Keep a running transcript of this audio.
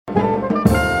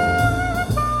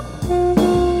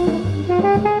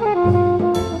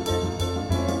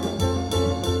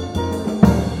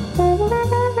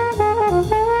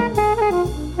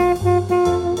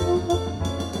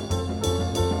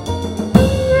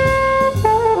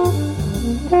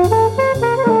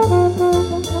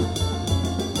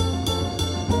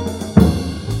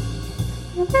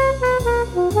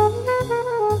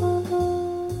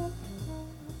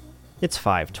It's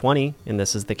 5:20, and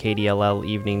this is the KDLL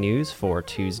Evening News for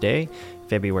Tuesday,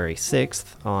 February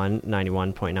 6th on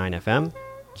 91.9 FM,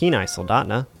 Kenai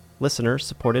Soldotna,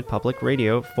 listener-supported public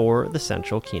radio for the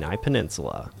Central Kenai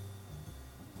Peninsula.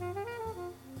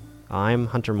 I'm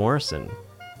Hunter Morrison.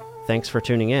 Thanks for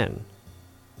tuning in.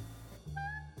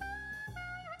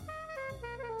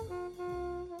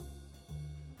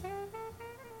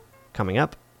 Coming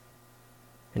up,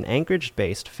 an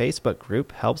Anchorage-based Facebook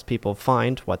group helps people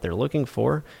find what they're looking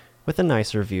for with a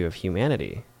nicer view of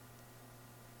humanity.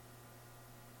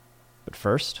 But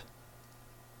first,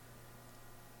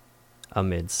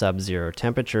 amid sub-zero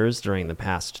temperatures during the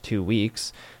past 2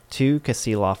 weeks, 2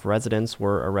 Kasilof residents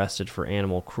were arrested for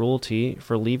animal cruelty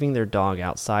for leaving their dog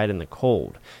outside in the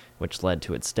cold, which led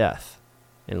to its death.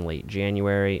 In late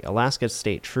January, Alaska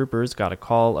State Troopers got a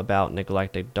call about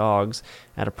neglected dogs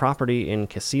at a property in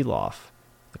Kasilof.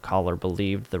 The caller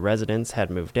believed the residents had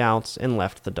moved out and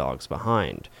left the dogs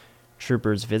behind.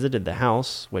 Troopers visited the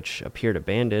house, which appeared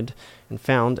abandoned, and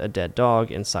found a dead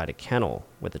dog inside a kennel,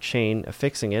 with a chain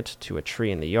affixing it to a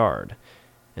tree in the yard.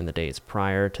 In the days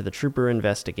prior to the trooper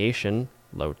investigation,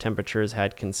 low temperatures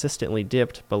had consistently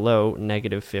dipped below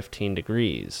negative 15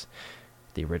 degrees.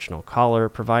 The original caller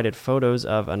provided photos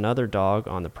of another dog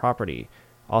on the property,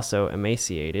 also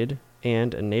emaciated,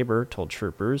 and a neighbor told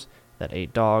troopers that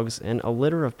 8 dogs and a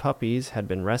litter of puppies had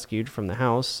been rescued from the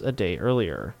house a day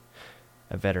earlier.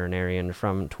 A veterinarian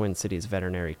from Twin Cities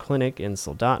Veterinary Clinic in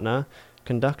Soldotna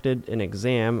conducted an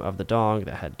exam of the dog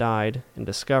that had died and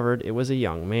discovered it was a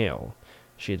young male.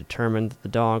 She determined the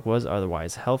dog was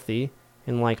otherwise healthy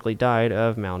and likely died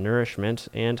of malnourishment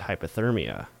and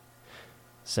hypothermia.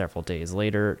 Several days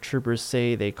later, troopers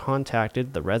say they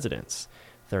contacted the residents,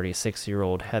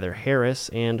 36-year-old Heather Harris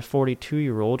and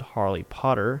 42-year-old Harley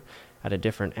Potter, at a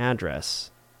different address.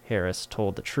 Harris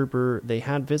told the trooper they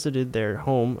had visited their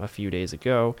home a few days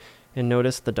ago and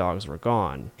noticed the dogs were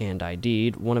gone, and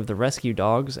ID'd one of the rescue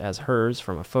dogs as hers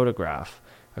from a photograph,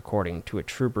 according to a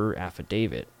trooper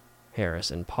affidavit.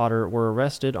 Harris and Potter were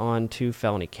arrested on 2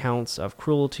 felony counts of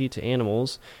cruelty to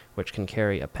animals, which can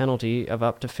carry a penalty of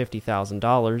up to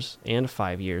 $50,000 and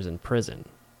 5 years in prison.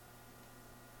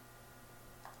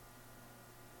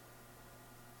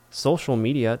 Social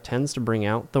media tends to bring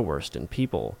out the worst in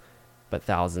people, but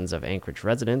thousands of Anchorage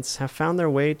residents have found their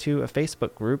way to a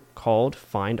Facebook group called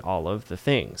Find Olive the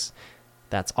Things.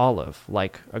 That's Olive,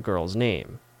 like a girl's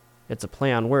name. It's a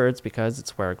play on words because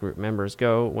it's where group members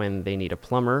go when they need a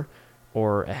plumber,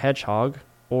 or a hedgehog,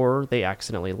 or they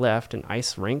accidentally left an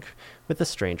ice rink with a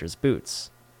stranger's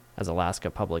boots. As Alaska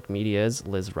Public Media's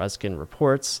Liz Ruskin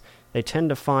reports, they tend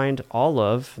to find all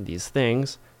of these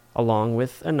things along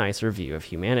with a nicer view of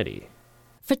humanity.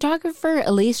 Photographer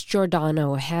Elise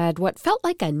Giordano had what felt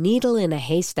like a needle in a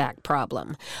haystack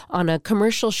problem. On a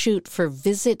commercial shoot for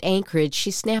Visit Anchorage,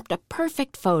 she snapped a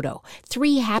perfect photo.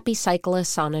 3 happy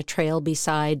cyclists on a trail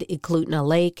beside Eklutna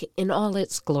Lake in all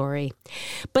its glory.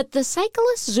 But the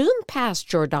cyclists zoomed past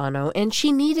Giordano, and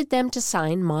she needed them to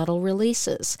sign model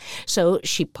releases. So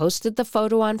she posted the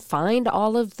photo on Find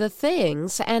All of the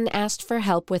Things and asked for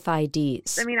help with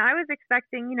IDs. I was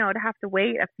expecting, to have to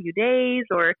wait a few days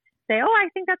or say, oh, I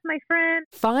think that's my friend.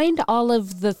 Find All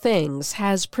of the Things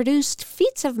has produced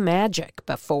feats of magic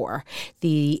before.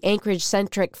 The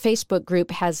Anchorage-centric Facebook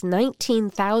group has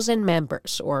 19,000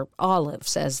 members, or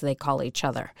olives as they call each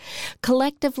other.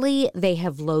 Collectively, they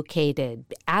have located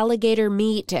alligator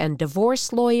meat and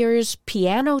divorce lawyers,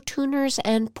 piano tuners,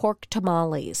 and pork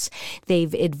tamales.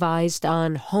 They've advised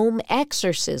on home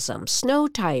exorcism, snow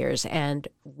tires, and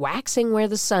waxing where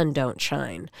the sun don't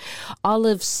shine.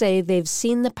 Olives say they've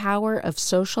seen the power of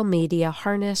social media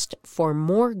harnessed for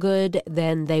more good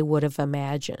than they would have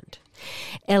imagined.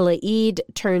 Ella Eid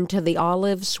turned to the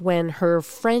olives when her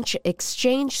French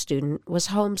exchange student was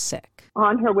homesick.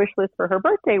 On her wish list for her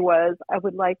birthday was, I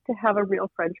would like to have a real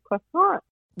French croissant.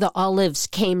 The olives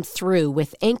came through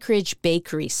with Anchorage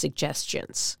bakery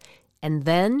suggestions. And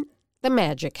then the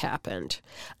magic happened.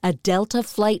 A Delta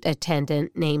flight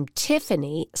attendant named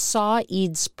Tiffany saw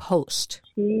Eid's post.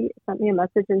 She sent me a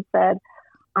message and said,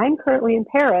 I'm currently in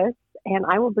Paris, and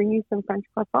I will bring you some French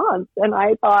croissants. And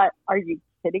I thought, are you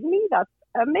kidding me? That's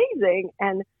amazing.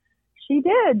 And she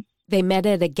did. They met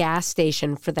at a gas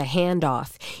station for the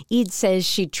handoff. Eid says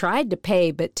she tried to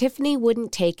pay, but Tiffany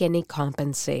wouldn't take any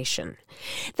compensation.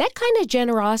 That kind of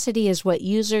generosity is what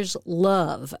users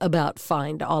love about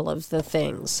Find All of the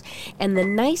Things. And the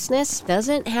niceness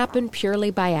doesn't happen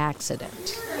purely by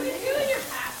accident. Are you doing your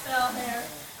pastel hair?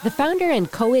 The founder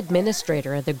and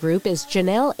co-administrator of the group is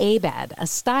Janelle Abad, a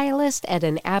stylist at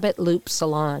an Abbott Loop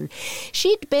salon.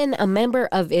 She'd been a member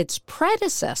of its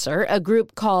predecessor, a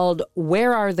group called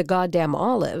Where Are the Goddamn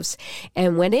Olives?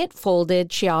 And when it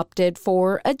folded, she opted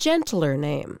for a gentler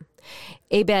name.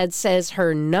 Abad says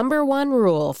her number one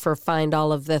rule for Find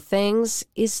All of the Things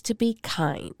is to be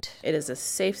kind. It is a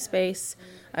safe space.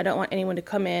 I don't want anyone to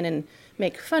come in and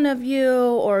make fun of you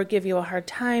or give you a hard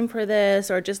time for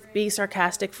this or just be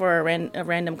sarcastic for a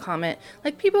random comment.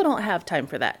 Like, people don't have time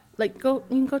for that. Like, you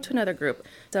can go to another group.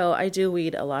 So I do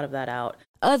weed a lot of that out.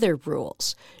 Other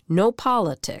rules: no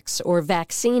politics or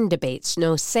vaccine debates,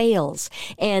 no sales,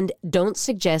 and don't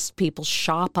suggest people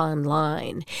shop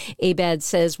online. Abad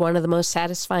says one of the most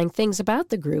satisfying things about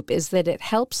the group is that it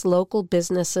helps local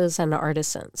businesses and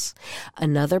artisans.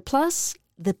 Another plus: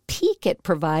 the peek it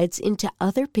provides into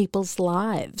other people's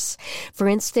lives. For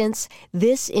instance,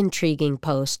 this intriguing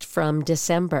post from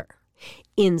December.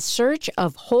 In search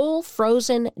of whole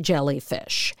frozen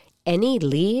jellyfish. Any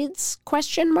leads? ?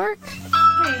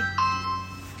 Hey.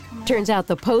 Turns out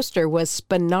the poster was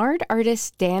Spenard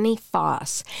artist Danny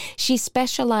Foss. She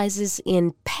specializes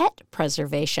in pet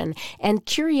preservation and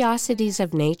curiosities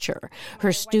of nature.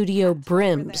 Her studio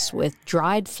brims with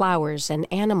dried flowers and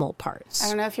animal parts. I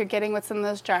don't know if you're getting what's in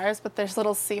those jars, but there's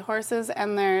little seahorses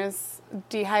and there's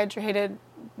dehydrated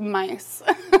mice.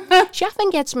 She often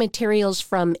gets materials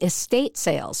from estate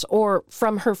sales or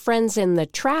from her friends in the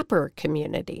trapper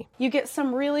community. You get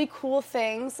some really cool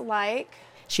things like...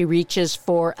 She reaches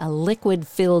for a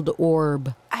liquid-filled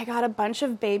orb. I got a bunch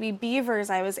of baby beavers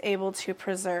I was able to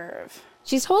preserve.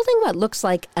 She's holding what looks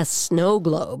like a snow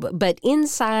globe, but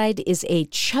inside is a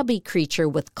chubby creature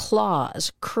with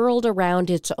claws curled around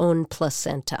its own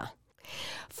placenta.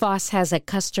 Foss has a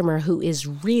customer who is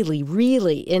really,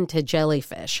 really into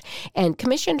jellyfish and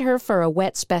commissioned her for a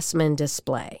wet specimen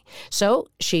display. So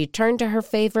she turned to her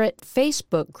favorite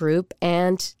Facebook group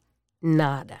and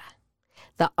nada.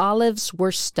 The olives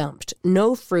were stumped,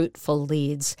 no fruitful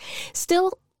leads.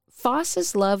 Still,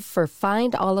 Foss's love for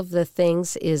Find All of the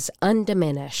Things is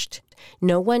undiminished.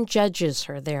 No one judges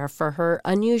her there for her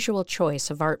unusual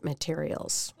choice of art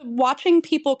materials. Watching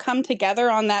people come together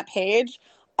on that page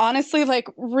honestly,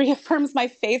 reaffirms my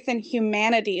faith in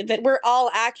humanity, that we're all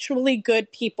actually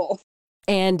good people.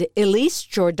 And Elise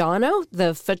Giordano,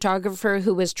 the photographer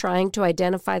who was trying to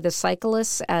identify the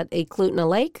cyclists at Eklutna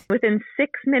Lake. Within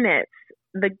 6 minutes,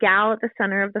 the gal at the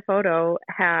center of the photo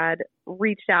had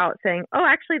reached out saying, oh,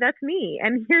 actually, that's me.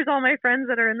 And here's all my friends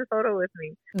that are in the photo with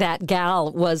me. That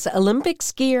gal was Olympic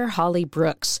skier Holly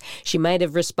Brooks. She might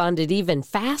have responded even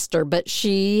faster, but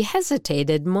she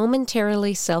hesitated,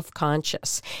 momentarily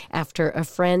self-conscious, after a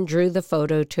friend drew the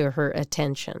photo to her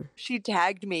attention. She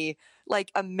tagged me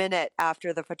a minute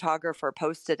after the photographer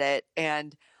posted it,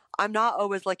 and I'm not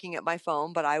always looking at my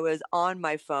phone, but I was on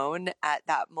my phone at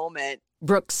that moment.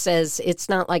 Brooks says it's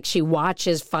not like she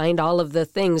watches Find All of the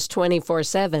Things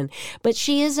 24/7, but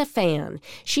she is a fan.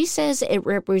 She says it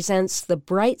represents the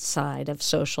bright side of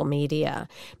social media,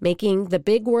 making the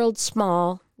big world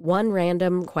small, one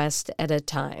random quest at a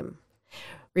time.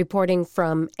 Reporting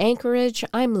from Anchorage,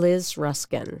 I'm Liz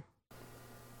Ruskin.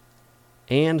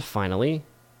 And finally,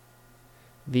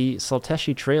 the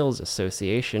Salteshi Trails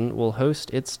Association will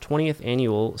host its 20th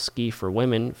annual Ski for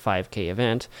Women 5K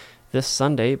event this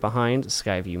Sunday behind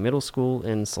Skyview Middle School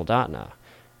in Soldotna.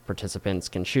 Participants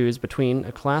can choose between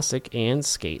a classic and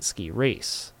skate ski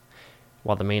race.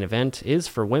 While the main event is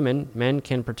for women, men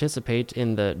can participate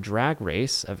in the drag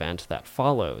race event that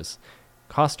follows.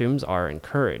 Costumes are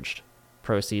encouraged.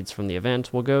 Proceeds from the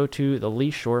event will go to the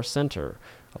Lee Shore Center,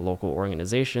 a local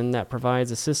organization that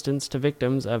provides assistance to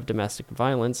victims of domestic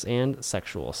violence and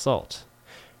sexual assault.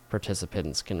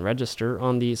 Participants can register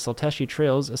on the Salteshi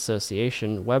Trails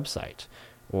Association website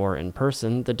or in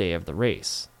person the day of the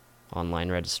race.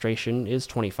 Online registration is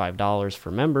 $25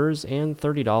 for members and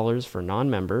 $30 for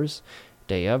non-members.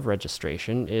 Day of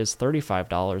registration is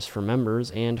 $35 for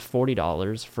members and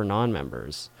 $40 for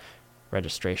non-members.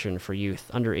 Registration for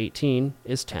youth under 18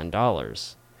 is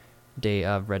 $10. Day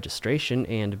of registration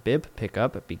and bib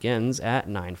pickup begins at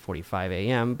 9:45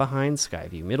 a.m. behind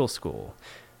Skyview Middle School.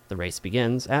 The race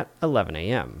begins at 11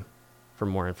 a.m. For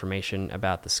more information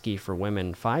about the Ski for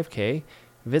Women 5K,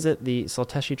 visit the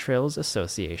Salteshi Trails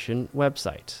Association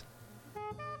website.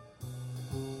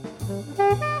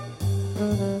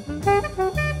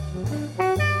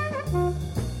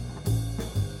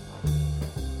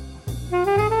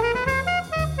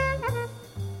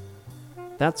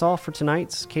 That's all for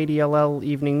tonight's KDLL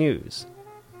Evening News.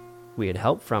 We had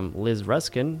help from Liz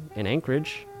Ruskin in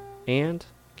Anchorage and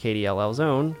KDLL's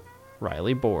own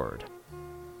Riley Board.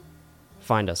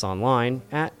 find us online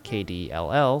at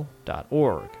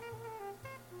kdll.org.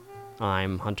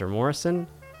 I'm Hunter Morrison.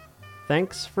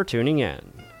 Thanks for tuning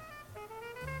in.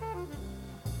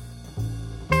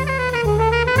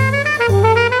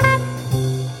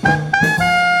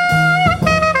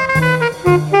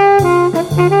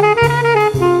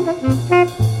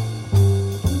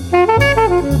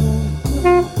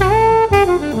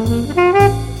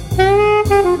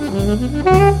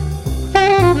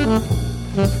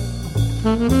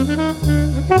 Thank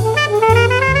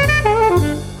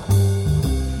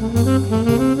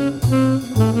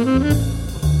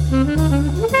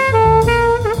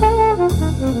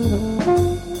you.